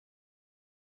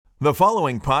The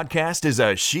following podcast is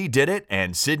a She Did It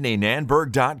and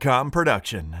SydneyNanberg.com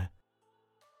production.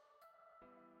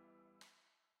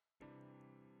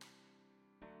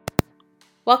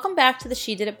 Welcome back to the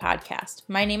She Did It podcast.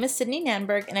 My name is Sydney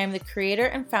Nanberg, and I'm the creator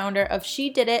and founder of She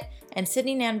Did It and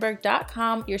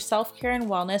SydneyNanberg.com, your self-care and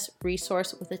wellness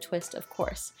resource with a twist, of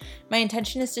course. My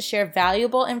intention is to share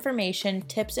valuable information,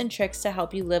 tips, and tricks to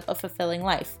help you live a fulfilling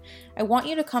life. I want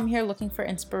you to come here looking for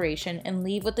inspiration and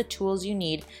leave with the tools you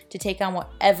need to take on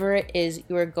whatever it is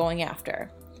you are going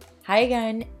after. Hi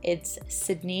again, it's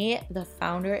Sydney, the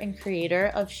founder and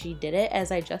creator of She Did It,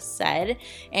 as I just said,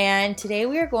 and today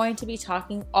we are going to be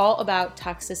talking all about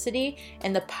toxicity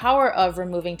and the power of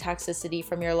removing toxicity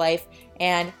from your life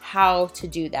and how to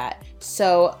do that.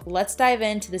 So let's dive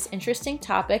into this interesting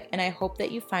topic, and I hope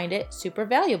that you find it super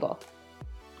valuable.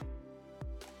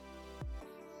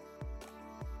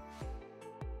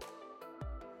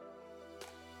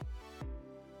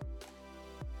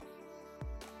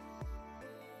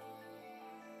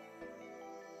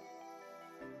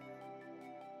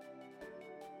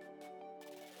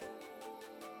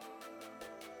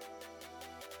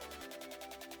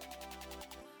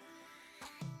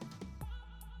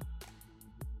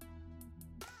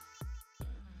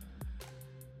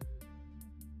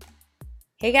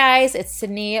 Hey guys, it's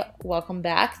Sydney. Welcome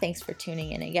back. Thanks for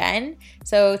tuning in again.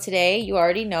 So today, you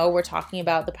already know we're talking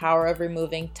about the power of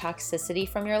removing toxicity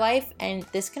from your life, and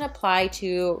this can apply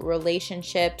to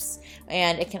relationships,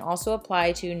 and it can also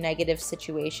apply to negative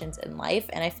situations in life.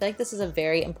 And I feel like this is a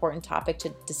very important topic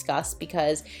to discuss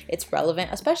because it's relevant,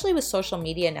 especially with social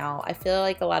media now. I feel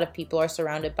like a lot of people are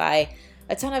surrounded by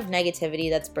a ton of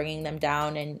negativity that's bringing them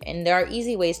down, and there are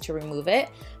easy ways to remove it.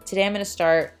 Today, I'm going to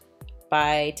start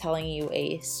by telling you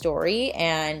a story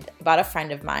and about a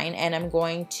friend of mine, and I'm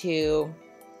going to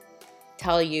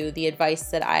tell you the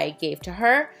advice that I gave to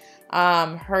her.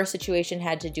 Her situation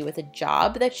had to do with a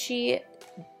job that she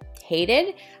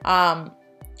hated.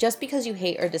 Just because you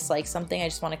hate or dislike something, I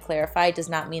just want to clarify, does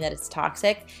not mean that it's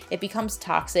toxic. It becomes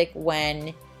toxic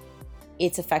when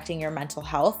it's affecting your mental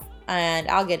health, and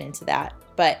I'll get into that,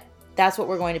 but that's what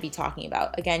we're going to be talking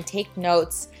about. Again, take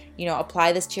notes,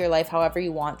 apply this to your life however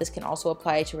you want. This can also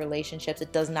apply to relationships.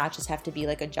 It does not just have to be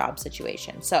like a job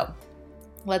situation. So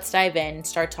let's dive in and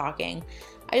start talking.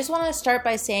 I just want to start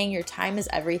by saying your time is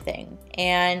everything.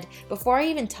 And before I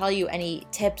even tell you any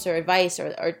tips or advice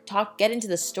or get into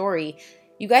the story,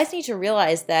 you guys need to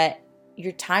realize that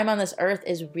your time on this earth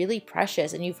is really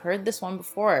precious, and you've heard this one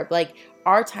before. Like,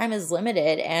 our time is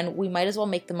limited, and we might as well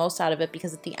make the most out of it,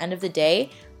 because at the end of the day,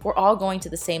 we're all going to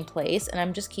the same place, and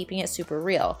I'm just keeping it super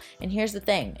real. And here's the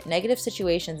thing, negative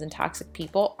situations and toxic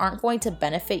people aren't going to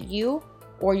benefit you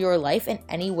or your life in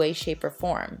any way, shape, or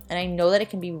form. And I know that it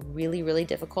can be really, really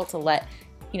difficult to let,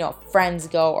 friends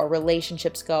go, or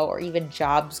relationships go, or even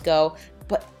jobs go,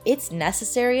 but it's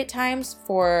necessary at times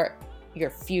for your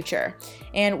future.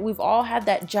 And we've all had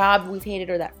that job we've hated,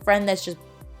 or that friend that's just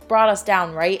brought us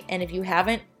down, right? And if you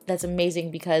haven't, that's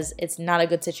amazing, because it's not a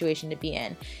good situation to be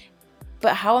in.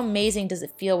 But how amazing does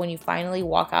it feel when you finally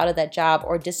walk out of that job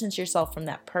or distance yourself from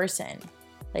that person?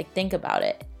 Like, think about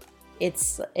it.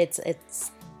 It's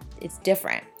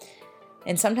different.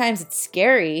 And sometimes it's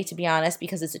scary, to be honest,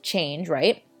 because it's a change,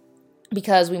 right?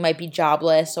 Because we might be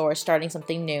jobless or starting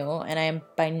something new, and I am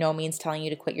by no means telling you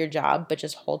to quit your job, but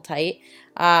just hold tight.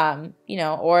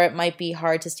 Or it might be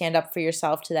hard to stand up for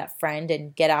yourself to that friend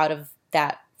and get out of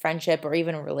that friendship or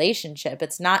even a relationship.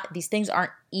 These things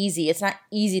aren't easy. It's not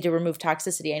easy to remove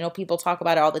toxicity. I know people talk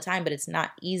about it all the time, but it's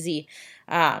not easy.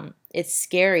 It's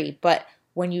scary, but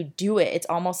when you do it, it's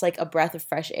almost like a breath of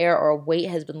fresh air, or a weight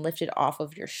has been lifted off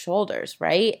of your shoulders,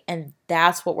 right? And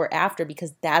that's what we're after,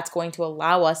 because that's going to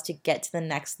allow us to get to the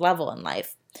next level in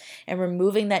life. And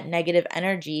removing that negative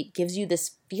energy gives you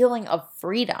this feeling of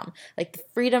freedom, like the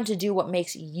freedom to do what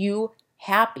makes you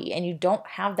happy. And you don't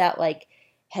have that like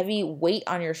heavy weight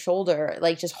on your shoulder,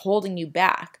 like just holding you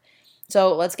back.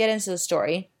 So let's get into the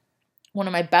story. One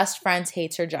of my best friends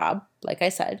hates her job. Like I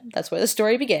said, that's where the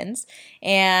story begins.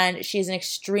 And she's an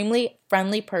extremely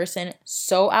friendly person,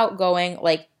 so outgoing,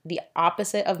 like the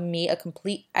opposite of me, a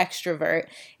complete extrovert.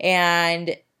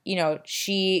 And,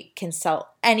 she can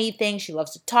sell anything. She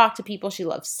loves to talk to people. She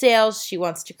loves sales. She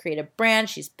wants to create a brand.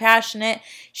 She's passionate.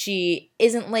 She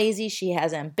isn't lazy. She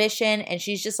has ambition. And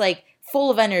she's just like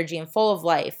full of energy and full of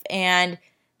life. And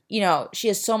she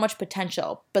has so much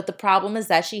potential, but the problem is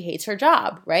that she hates her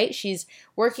job, right? She's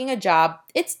working a job.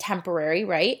 It's temporary,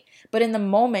 right? But in the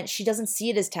moment, she doesn't see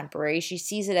it as temporary. She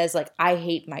sees it as like, I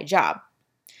hate my job.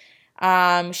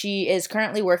 She is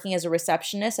currently working as a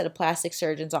receptionist at a plastic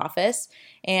surgeon's office,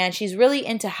 and she's really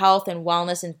into health and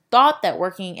wellness and thought that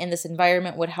working in this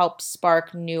environment would help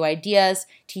spark new ideas,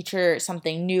 teach her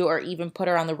something new, or even put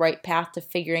her on the right path to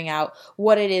figuring out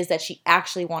what it is that she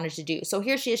actually wanted to do. So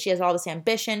here she is, she has all this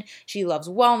ambition, she loves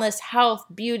wellness, health,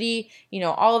 beauty,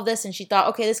 all of this, and she thought,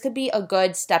 okay, this could be a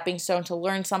good stepping stone to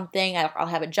learn something. I'll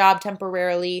have a job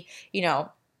temporarily,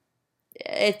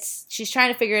 she's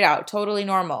trying to figure it out. Totally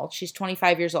normal. She's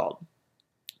 25 years old.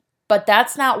 But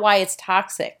that's not why it's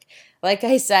toxic. Like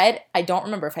I said, I don't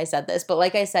remember if I said this, but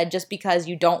like I said, just because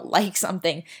you don't like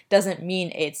something doesn't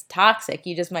mean it's toxic.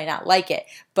 You just might not like it.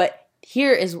 But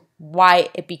here is why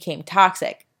it became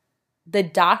toxic. The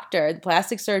doctor, the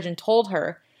plastic surgeon, told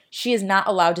her she is not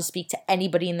allowed to speak to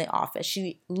anybody in the office.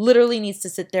 She literally needs to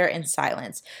sit there in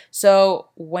silence. So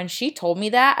when she told me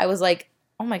that, I was like,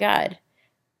 oh my God.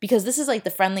 Because this is like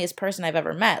the friendliest person I've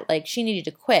ever met. Like, she needed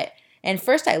to quit. And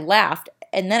first I laughed,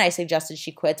 and then I suggested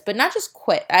she quits. But not just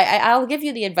quit. I'll give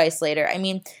you the advice later. I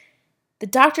mean, the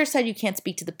doctor said you can't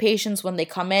speak to the patients when they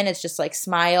come in. It's just like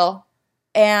smile.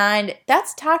 And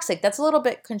that's toxic. That's a little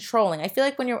bit controlling. I feel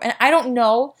like and I don't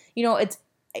know,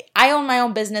 I own my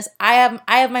own business. I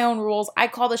have my own rules. I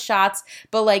call the shots.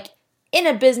 But like, in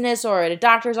a business or at a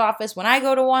doctor's office, when I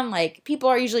go to one, like, people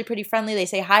are usually pretty friendly. They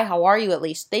say, hi, how are you at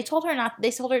least? They told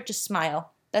her just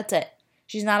smile. That's it.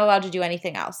 She's not allowed to do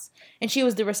anything else. And she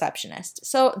was the receptionist.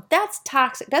 So that's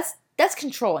toxic. That's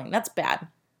controlling. That's bad.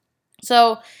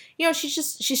 So, she's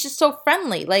just so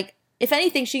friendly. Like, if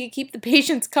anything, she could keep the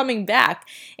patients coming back.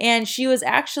 And she was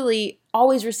actually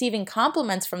always receiving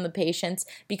compliments from the patients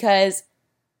because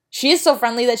she is so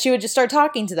friendly that she would just start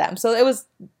talking to them. So it was,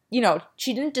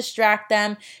 she didn't distract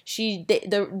them.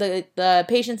 The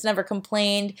patients never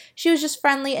complained. She was just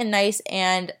friendly and nice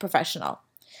and professional.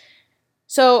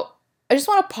 So I just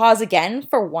want to pause again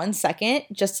for 1 second,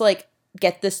 just to like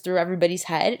get this through everybody's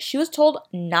head. She was told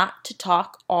not to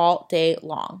talk all day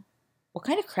long. What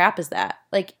kind of crap is that?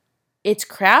 Like, it's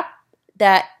crap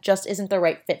that just isn't the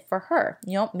right fit for her.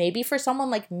 Maybe for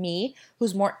someone like me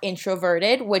who's more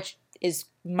introverted, which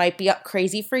might be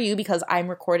crazy for you because I'm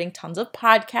recording tons of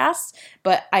podcasts,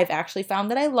 but I've actually found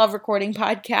that I love recording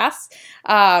podcasts.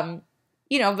 But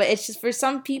it's just, for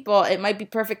some people, it might be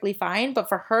perfectly fine, but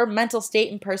for her mental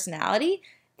state and personality,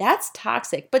 that's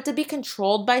toxic. But to be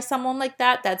controlled by someone like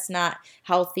that, that's not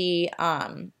healthy.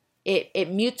 It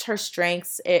mutes her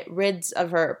strengths. It rids of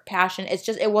her passion.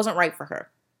 It wasn't right for her.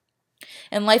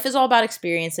 And life is all about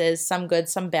experiences, some good,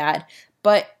 some bad,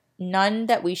 but none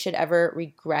that we should ever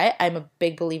regret. I'm a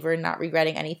big believer in not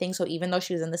regretting anything. So even though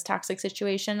she was in this toxic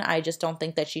situation, I just don't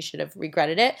think that she should have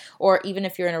regretted it. Or even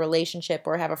if you're in a relationship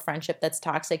or have a friendship that's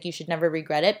toxic, you should never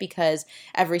regret it, because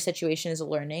every situation is a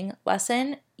learning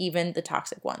lesson, even the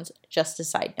toxic ones. Just a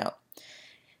side note.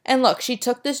 And look, she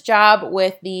took this job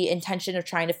with the intention of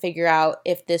trying to figure out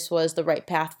if this was the right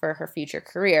path for her future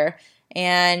career.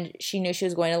 And she knew she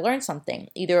was going to learn something.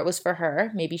 Either it was for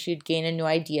her, maybe she'd gain a new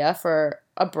idea for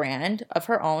a brand of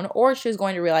her own, or she was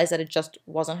going to realize that it just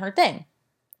wasn't her thing.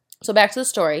 So back to the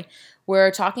story.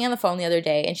 We're talking on the phone the other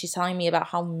day, and she's telling me about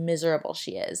how miserable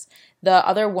she is. The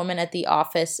other women at the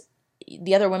office,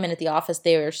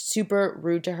 they were super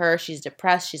rude to her. She's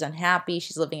depressed. She's unhappy.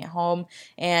 She's living at home,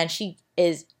 and she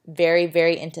is very,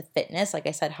 very into fitness. Like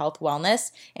I said, health,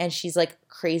 wellness, and she's like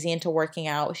crazy into working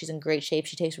out. She's in great shape.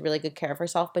 She takes really good care of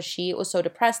herself, but she was so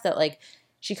depressed that like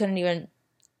she couldn't even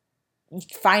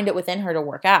find it within her to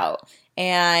work out.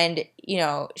 And,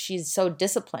 she's so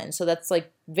disciplined. So that's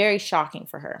like very shocking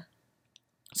for her.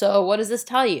 So what does this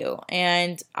tell you?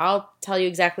 And I'll tell you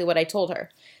exactly what I told her.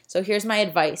 So here's my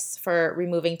advice for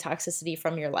removing toxicity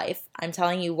from your life. I'm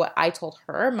telling you what I told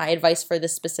her, my advice for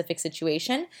this specific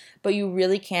situation, but you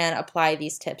really can apply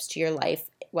these tips to your life,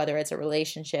 whether it's a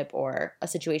relationship or a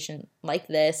situation like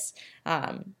this.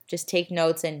 Just take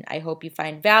notes, and I hope you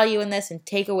find value in this and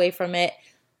take away from it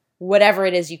whatever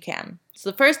it is you can.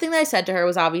 So the first thing that I said to her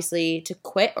was obviously to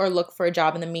quit or look for a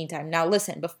job in the meantime. Now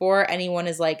listen, before anyone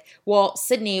is like, well,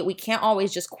 Sydney, we can't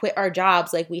always just quit our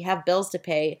jobs, like we have bills to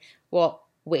pay. Well,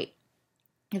 wait.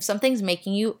 If something's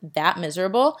making you that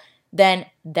miserable, then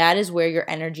that is where your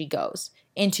energy goes,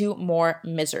 into more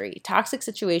misery. Toxic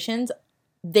situations,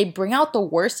 they bring out the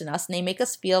worst in us, and they make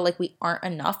us feel like we aren't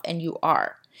enough, and you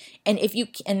are. And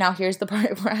and now here's the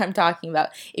part where I'm talking about.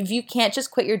 If you can't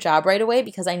just quit your job right away,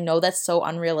 because I know that's so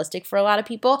unrealistic for a lot of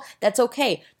people, that's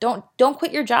okay. Don't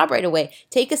quit your job right away.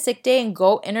 Take a sick day and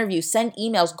go interview, send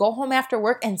emails, go home after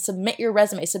work and submit your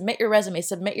resume, submit your resume,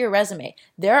 submit your resume.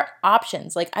 There are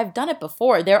options. Like, I've done it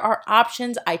before. There are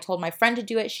options. I told my friend to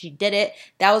do it. She did it.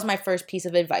 That was my first piece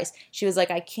of advice. She was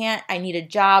like, I need a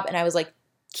job. And I was like,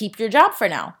 keep your job for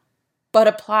now, but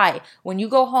apply. When you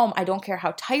go home, I don't care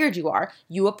how tired you are,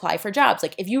 you apply for jobs.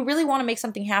 Like, if you really want to make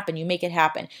something happen, you make it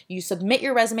happen. You submit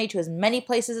your resume to as many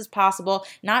places as possible,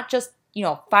 not just,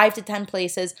 5 to 10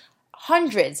 places,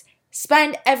 hundreds.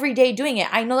 Spend every day doing it.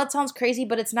 I know that sounds crazy,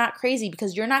 but it's not crazy,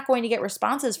 because you're not going to get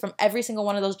responses from every single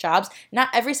one of those jobs. Not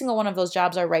every single one of those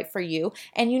jobs are right for you.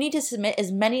 And you need to submit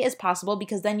as many as possible,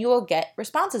 because then you will get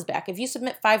responses back. If you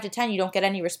submit 5 to 10, you don't get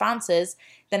any responses,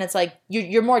 then it's like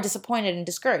you're more disappointed and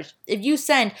discouraged. If you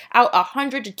send out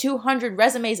 100 to 200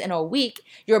 resumes in a week,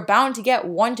 you're bound to get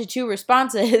 1 to 2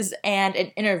 responses and an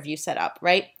interview set up,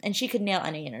 right? And she could nail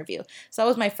any interview. So that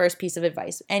was my first piece of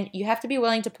advice. And you have to be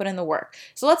willing to put in the work.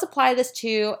 So let's apply this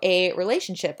to a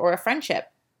relationship or a friendship.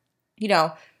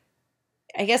 I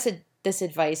guess this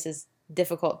advice is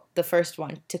difficult. The first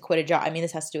one, to quit a job. I mean,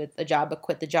 this has to do with a job, but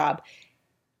quit the job.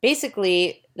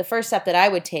 Basically, the first step that I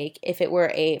would take if it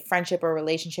were a friendship or a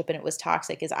relationship and it was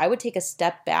toxic is I would take a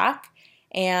step back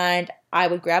and I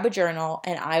would grab a journal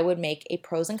and I would make a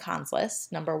pros and cons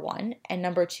list, number one. And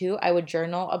number two, I would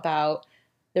journal about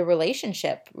the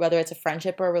relationship, whether it's a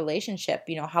friendship or a relationship,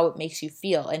 how it makes you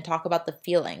feel, and talk about the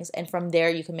feelings. And from there,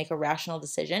 you can make a rational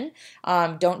decision.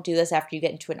 Don't do this after you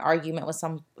get into an argument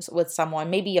with someone,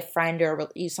 maybe a friend, or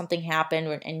something happened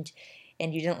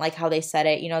and you didn't like how they said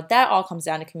it. That all comes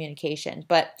down to communication.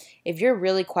 But if you're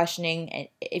really questioning,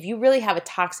 if you really have a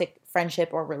toxic friendship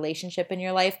or relationship in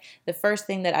your life, the first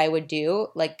thing that I would do,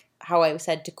 like how I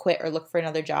said to quit or look for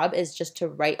another job, is just to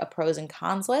write a pros and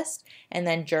cons list and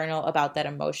then journal about that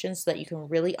emotion so that you can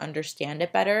really understand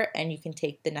it better and you can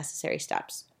take the necessary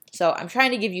steps. So I'm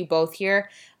trying to give you both here,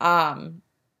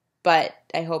 but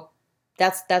I hope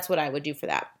that's what I would do for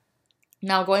that.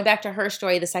 Now, going back to her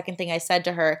story, the second thing I said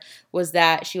to her was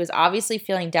that she was obviously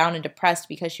feeling down and depressed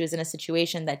because she was in a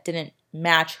situation that didn't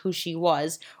match who she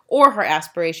was or her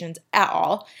aspirations at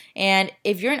all. And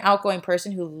if you're an outgoing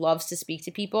person who loves to speak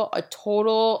to people, a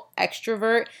total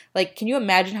extrovert, like, can you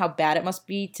imagine how bad it must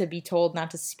be to be told not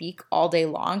to speak all day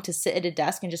long, to sit at a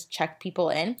desk and just check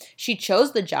people in? She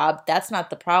chose the job. That's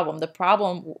not the problem. The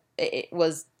problem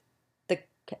was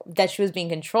that she was being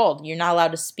controlled. You're not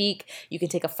allowed to speak. You can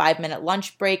take a 5-minute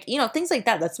lunch break, things like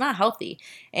that. That's not healthy.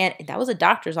 And that was a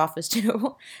doctor's office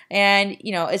too. And,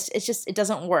 it's just, it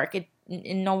doesn't work. And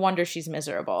no wonder she's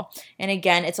miserable. And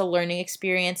again, it's a learning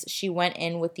experience. She went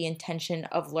in with the intention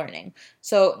of learning.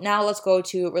 So now let's go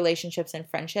to relationships and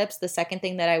friendships. The second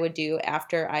thing that I would do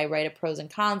after I write a pros and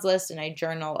cons list and I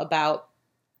journal about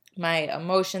my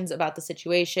emotions about the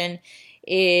situation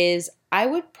is I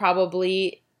would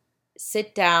probably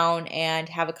sit down and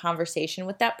have a conversation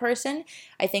with that person.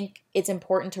 I think it's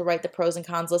important to write the pros and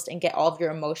cons list and get all of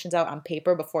your emotions out on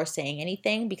paper before saying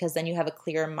anything, because then you have a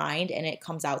clear mind and it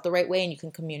comes out the right way and you can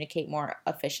communicate more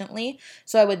efficiently.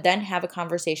 So I would then have a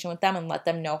conversation with them and let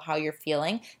them know how you're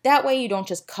feeling. That way you don't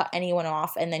just cut anyone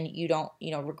off and then you don't,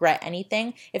 regret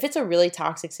anything. If it's a really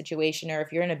toxic situation or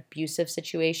if you're in an abusive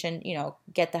situation,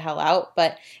 get the hell out.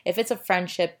 But if it's a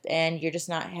friendship and you're just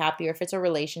not happy, or if it's a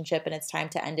relationship and it's time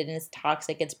to end it and it's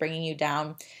toxic, it's bringing you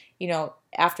down,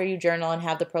 after you journal and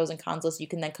have the pros and cons list, you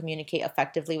can then communicate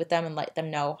effectively with them and let them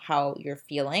know how you're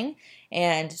feeling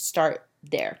and start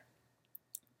there.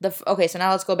 Okay, so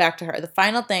now let's go back to her. The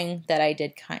final thing that I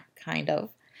did kind of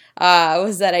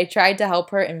was that I tried to help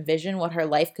her envision what her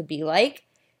life could be like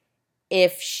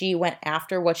if she went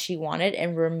after what she wanted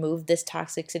and removed this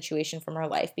toxic situation from her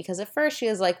life. Because at first she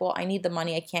was like, well, I need the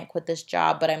money. I can't quit this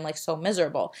job, but I'm like so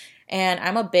miserable. And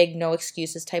I'm a big no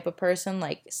excuses type of person.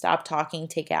 Like, stop talking,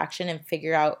 take action, and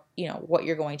figure out, what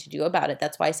you're going to do about it.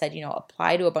 That's why I said,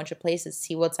 apply to a bunch of places,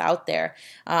 see what's out there.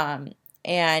 And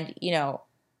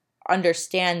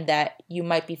understand that you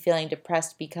might be feeling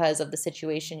depressed because of the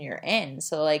situation you're in.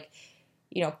 So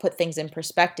put things in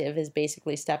perspective is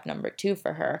basically step number 2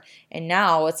 for her. And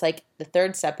now it's like the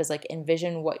third step is like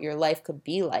envision what your life could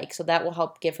be like. So that will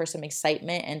help give her some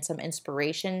excitement and some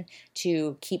inspiration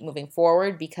to keep moving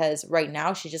forward, because right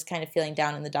now she's just kind of feeling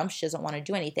down in the dumps. She doesn't want to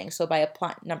do anything. So by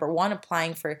number 1,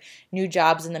 applying for new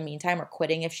jobs in the meantime, or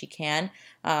quitting if she can.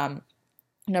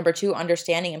 Number 2,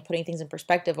 understanding and putting things in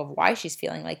perspective of why she's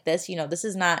feeling like this. This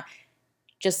is not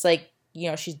just like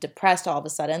she's depressed all of a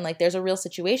sudden. Like, there's a real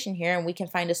situation here and we can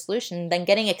find a solution. Then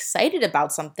getting excited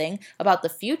about something, about the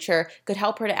future, could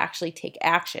help her to actually take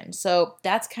action. So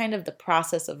that's kind of the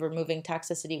process of removing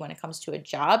toxicity when it comes to a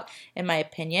job, in my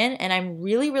opinion. And I'm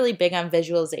really, really big on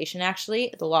visualization,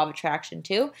 actually, the law of attraction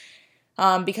too.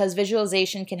 Because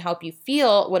visualization can help you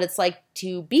feel what it's like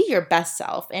to be your best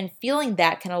self, and feeling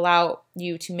that can allow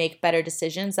you to make better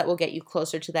decisions that will get you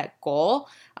closer to that goal.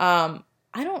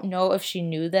 I don't know if she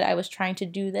knew that I was trying to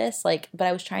do this, but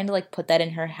I was trying to put that in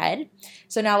her head.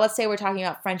 So now let's say we're talking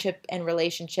about friendship and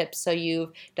relationships. So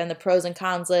you've done the pros and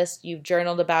cons list, you've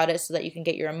journaled about it so that you can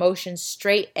get your emotions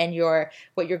straight and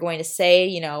what you're going to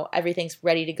say, everything's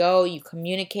ready to go. You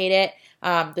communicate it.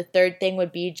 The third thing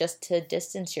would be just to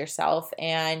distance yourself,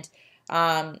 and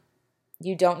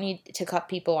you don't need to cut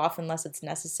people off unless it's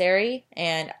necessary.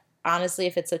 And honestly,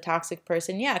 if it's a toxic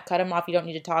person, yeah, cut them off. You don't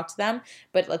need to talk to them.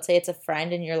 But let's say it's a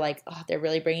friend and you're like, oh, they're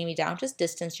really bringing me down. Just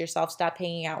distance yourself. Stop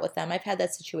hanging out with them. I've had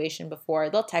that situation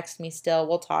before. They'll text me still.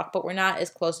 We'll talk, but we're not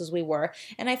as close as we were.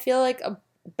 And I feel like a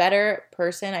better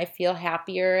person. I feel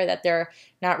happier that they're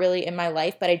not really in my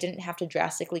life, but I didn't have to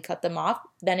drastically cut them off.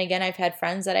 Then again, I've had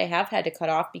friends that I have had to cut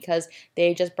off because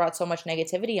they just brought so much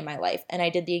negativity in my life. And I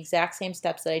did the exact same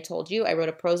steps that I told you. I wrote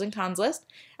a pros and cons list.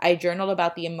 I journaled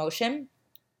about the emotion,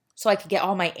 so I could get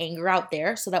all my anger out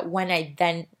there, so that when I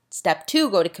then, step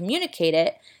 2, go to communicate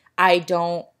it, I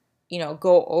don't,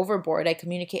 go overboard. I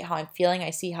communicate how I'm feeling. I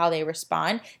see how they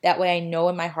respond. That way I know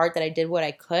in my heart that I did what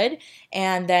I could.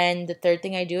 And then the third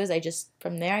thing I do is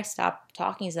from there, I stop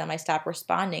talking to them. I stop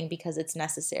responding because it's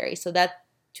necessary. So that,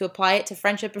 to apply it to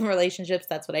friendship and relationships,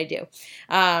 that's what I do.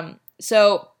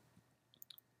 So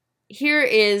here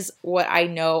is what I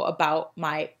know about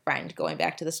my friend, going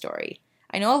back to the story.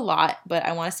 I know a lot, but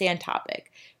I want to stay on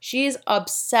topic. She's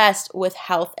obsessed with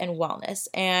health and wellness,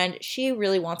 and she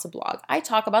really wants a blog. I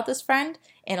talk about this friend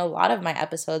in a lot of my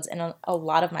episodes and a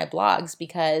lot of my blogs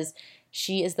because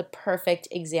she is the perfect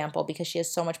example, because she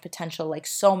has so much potential, like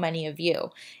so many of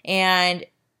you. And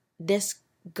this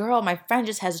girl, my friend,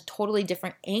 just has a totally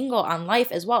different angle on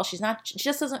life as well. She doesn't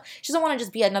want to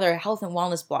just be another health and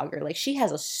wellness blogger. Like, she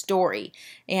has a story,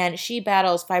 and she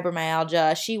battles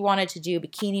fibromyalgia. She wanted to do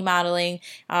bikini modeling.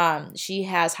 She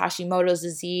has Hashimoto's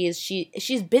disease.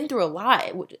 She's been through a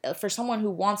lot. For someone who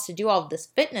wants to do all of this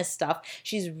fitness stuff,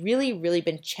 she's really, really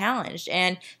been challenged,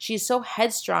 and she's so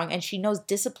headstrong, and she knows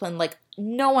discipline like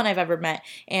no one I've ever met.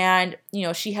 And,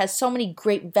 she has so many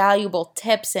great, valuable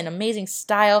tips and amazing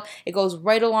style. It goes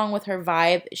right along with her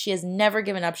vibe. She has never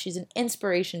given up. She's an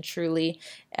inspiration, truly.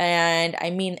 And I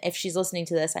mean, if she's listening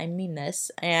to this, I mean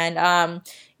this. And,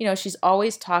 she's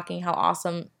always talking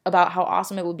about how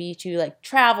awesome it would be to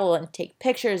travel and take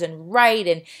pictures and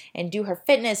write and do her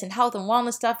fitness and health and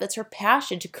wellness stuff. That's her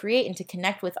passion, to create and to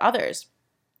connect with others.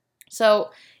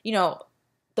 So,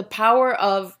 the power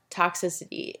of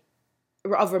toxicity,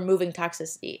 of removing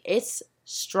toxicity, it's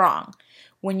strong.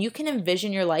 When you can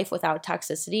envision your life without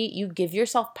toxicity, you give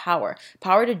yourself power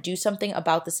to do something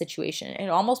about the situation. It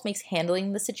almost makes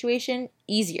handling the situation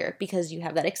easier because you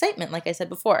have that excitement, like I said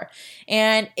before.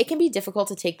 And it can be difficult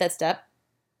to take that step,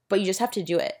 but you just have to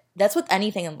do it. That's with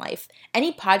anything in life.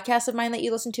 Any podcast of mine that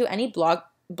you listen to, any blog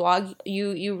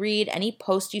you read, any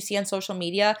post you see on social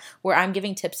media where I'm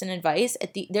giving tips and advice,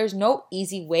 there's no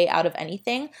easy way out of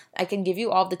anything. I can give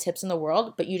you all the tips in the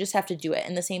world, but you just have to do it.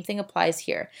 And the same thing applies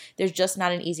here. There's just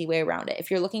not an easy way around it.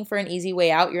 If you're looking for an easy way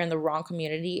out, you're in the wrong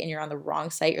community and you're on the wrong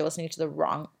site. You're listening to the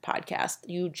wrong podcast.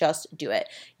 You just do it.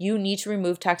 You need to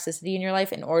remove toxicity in your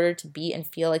life in order to be and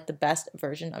feel like the best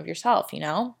version of yourself,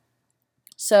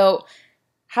 So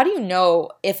how do you know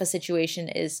if a situation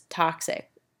is toxic?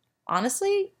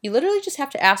 Honestly, you literally just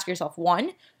have to ask yourself,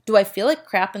 1, do I feel like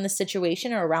crap in this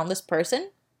situation or around this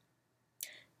person?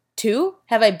 2,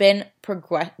 have I been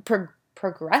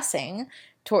progressing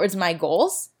towards my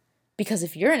goals? Because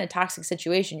if you're in a toxic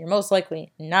situation, you're most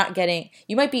likely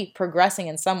you might be progressing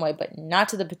in some way, but not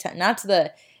to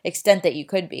the extent that you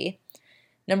could be.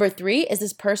 Number 3, is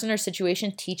this person or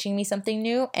situation teaching me something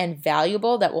new and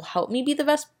valuable that will help me be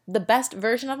the best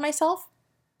version of myself?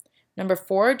 Number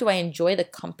 4, do I enjoy the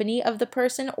company of the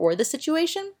person or the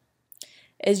situation?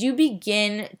 As you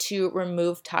begin to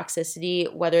remove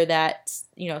toxicity, whether that's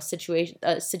a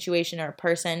situation or a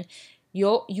person,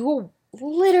 you will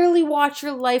literally watch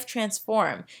your life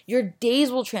transform. Your days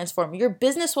will transform. Your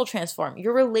business will transform.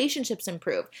 Your relationships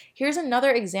improve. Here's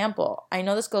another example. I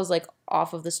know this goes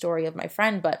off of the story of my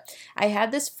friend, but I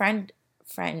had this friend,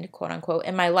 quote unquote,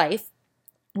 in my life.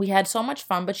 We had so much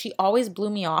fun, but she always blew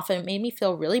me off, and it made me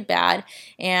feel really bad.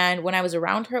 And when I was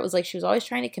around her, it was like she was always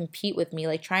trying to compete with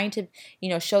me, trying to,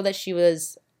 show that she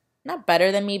was not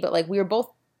better than me, but like we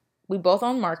both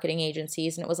own marketing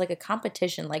agencies, and it was like a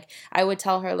competition. Like I would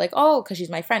tell her like, oh, because she's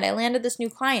my friend, I landed this new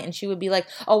client, and she would be like,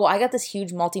 oh, well, I got this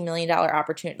huge multi-million-dollar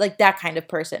opportunity, like that kind of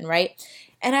person, right?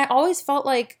 And I always felt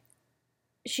like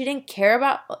she didn't care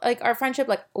about like our friendship.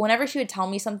 Like whenever she would tell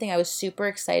me something, I was super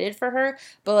excited for her,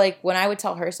 but like when I would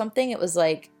tell her something, it was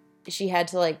like she had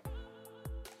to like,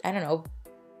 I don't know,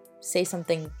 say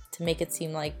something to make it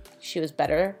seem like she was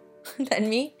better than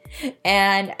me,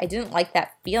 and I didn't like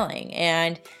that feeling.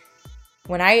 And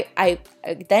when I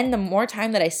then the more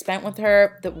time that I spent with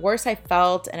her, the worse I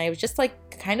felt, and I was just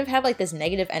like kind of had like this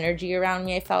negative energy around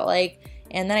me, I felt like.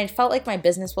 And then I felt like my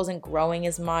business wasn't growing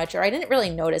as much, or I didn't really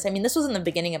notice. I mean, this was in the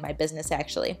beginning of my business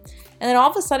actually. And then all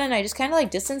of a sudden I just kind of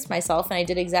like distanced myself, and I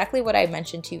did exactly what I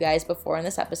mentioned to you guys before in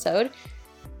this episode.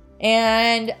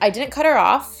 And I didn't cut her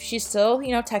off. She still,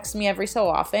 texts me every so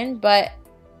often, but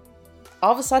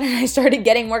all of a sudden I started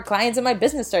getting more clients and my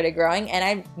business started growing, and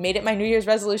I made it my New Year's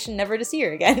resolution never to see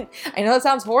her again. I know that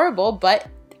sounds horrible, but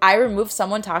I removed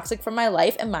someone toxic from my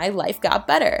life and my life got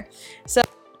better. So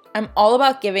I'm all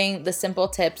about giving the simple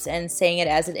tips and saying it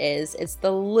as it is. It's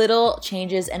the little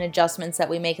changes and adjustments that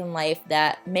we make in life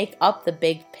that make up the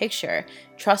big picture.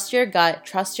 Trust your gut,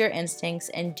 trust your instincts,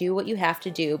 and do what you have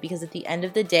to do, because at the end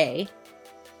of the day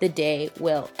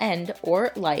will end,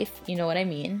 or life, you know what I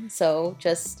mean? So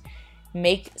just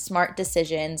make smart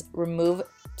decisions, remove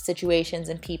situations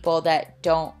and people that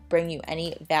don't bring you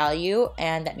any value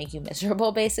and that make you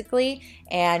miserable, basically,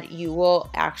 and you will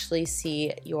actually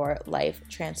see your life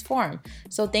transform.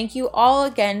 So thank you all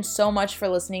again so much for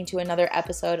listening to another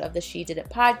episode of the She Did It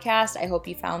podcast. I hope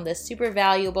you found this super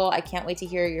valuable. I can't wait to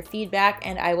hear your feedback,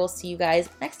 and I will see you guys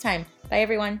next time. Bye,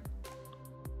 everyone.